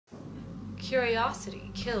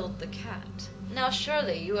Curiosity killed the cat. Now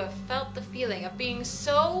surely you have felt the feeling of being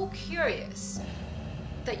so curious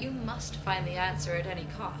that you must find the answer at any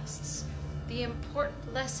costs. The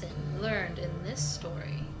important lesson learned in this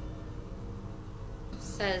story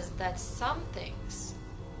says that some things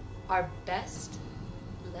are best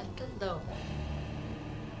left alone.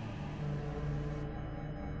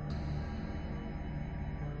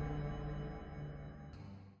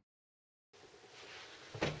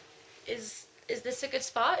 Is this a good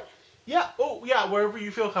spot? Yeah. Oh, yeah. Wherever you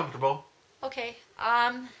feel comfortable. Okay.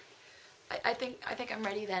 I think I'm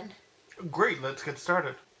ready then. Great. Let's get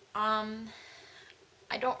started. I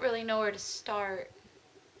don't really know where to start.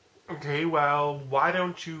 Okay. Well, why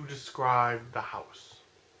don't you describe the house?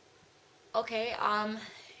 Okay.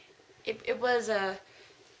 It was a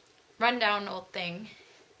rundown old thing.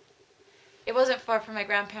 It wasn't far from my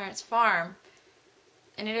grandparents' farm,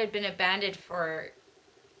 and it had been abandoned for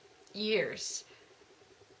years.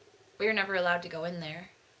 We were never allowed to go in there.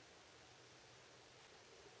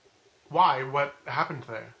 Why? What happened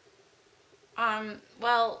there?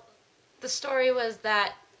 Well, the story was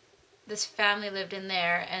that this family lived in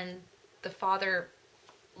there, and the father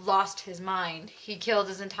lost his mind. He killed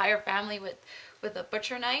his entire family with a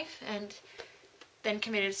butcher knife and then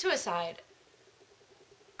committed suicide.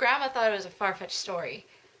 Grandma thought it was a far-fetched story,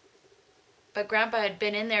 but Grandpa had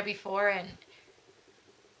been in there before, and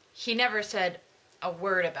he never said a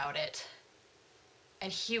word about it.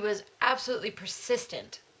 And he was absolutely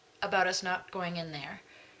persistent about us not going in there.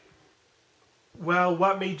 Well,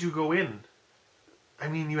 what made you go in? I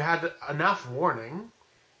mean, you had enough warning.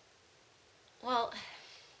 Well,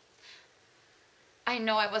 I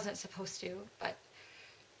know I wasn't supposed to, but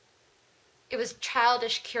it was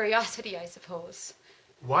childish curiosity, I suppose.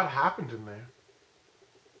 What happened in there?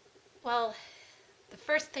 Well, the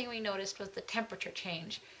first thing we noticed was the temperature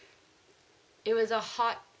change. It was a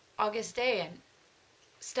hot August day, and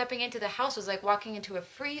stepping into the house was like walking into a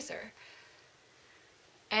freezer.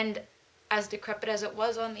 And as decrepit as it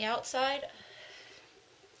was on the outside,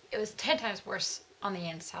 it was 10 times worse on the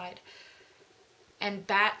inside. And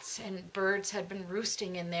bats and birds had been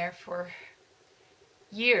roosting in there for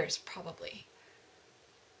years, probably.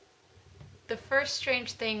 The first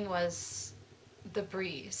strange thing was the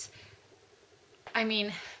breeze. I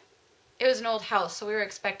mean, it was an old house, so we were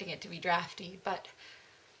expecting it to be drafty, but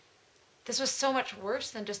this was so much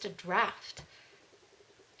worse than just a draft.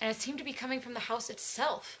 And it seemed to be coming from the house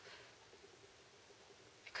itself.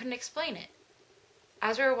 I couldn't explain it.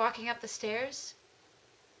 As we were walking up the stairs,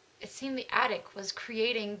 it seemed the attic was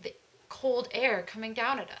creating the cold air coming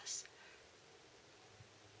down at us.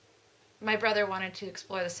 My brother wanted to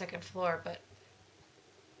explore the second floor, but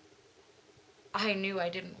I knew I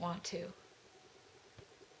didn't want to.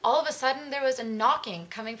 All of a sudden, there was a knocking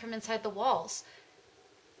coming from inside the walls.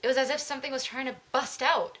 It was as if something was trying to bust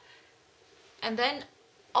out. And then,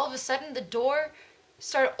 all of a sudden, the door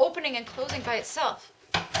started opening and closing by itself.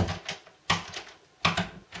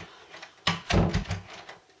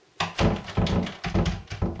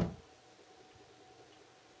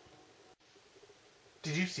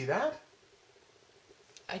 Did you see that?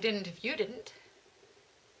 I didn't if you didn't.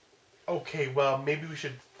 Okay, well, maybe we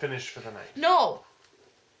should finish for the night. No!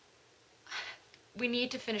 We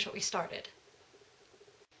need to finish what we started.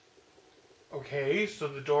 Okay, so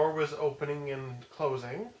the door was opening and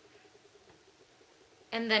closing.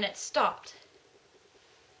 And then it stopped.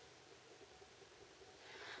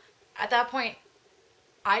 At that point,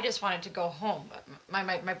 I just wanted to go home, but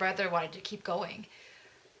my brother wanted to keep going.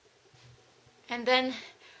 And then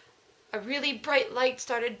a really bright light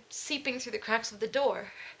started seeping through the cracks of the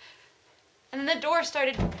door. And then the door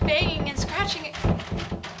started banging and scratching.